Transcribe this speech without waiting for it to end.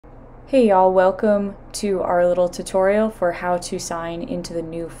Hey y'all, welcome to our little tutorial for how to sign into the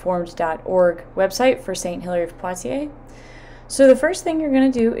new forms.org website for St. Hilary of Poitiers. So the first thing you're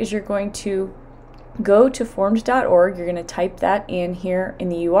going to do is you're going to go to forms.org. You're going to type that in here in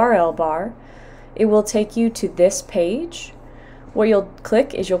the URL bar. It will take you to this page. What you'll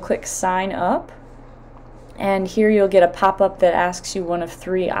click is you'll click sign up, and here you'll get a pop-up that asks you one of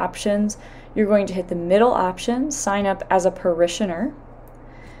three options. You're going to hit the middle option, sign up as a parishioner.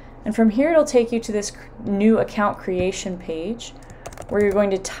 And from here it'll take you to this new account creation page where you're going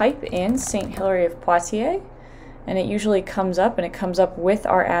to type in St. Hilary of Poitiers, and it usually comes up, and it comes up with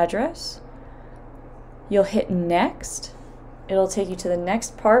our address. You'll hit next. It'll take you to the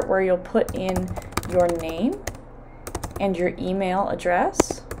next part where you'll put in your name and your email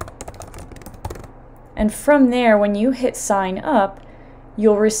address. And from there, when you hit sign up,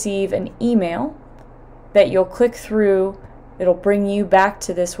 you'll receive an email that you'll click through. It'll bring you back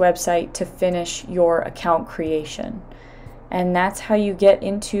to this website to finish your account creation. And that's how you get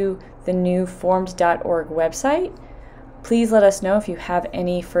into the new forms.org website. Please let us know if you have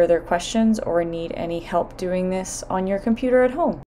any further questions or need any help doing this on your computer at home.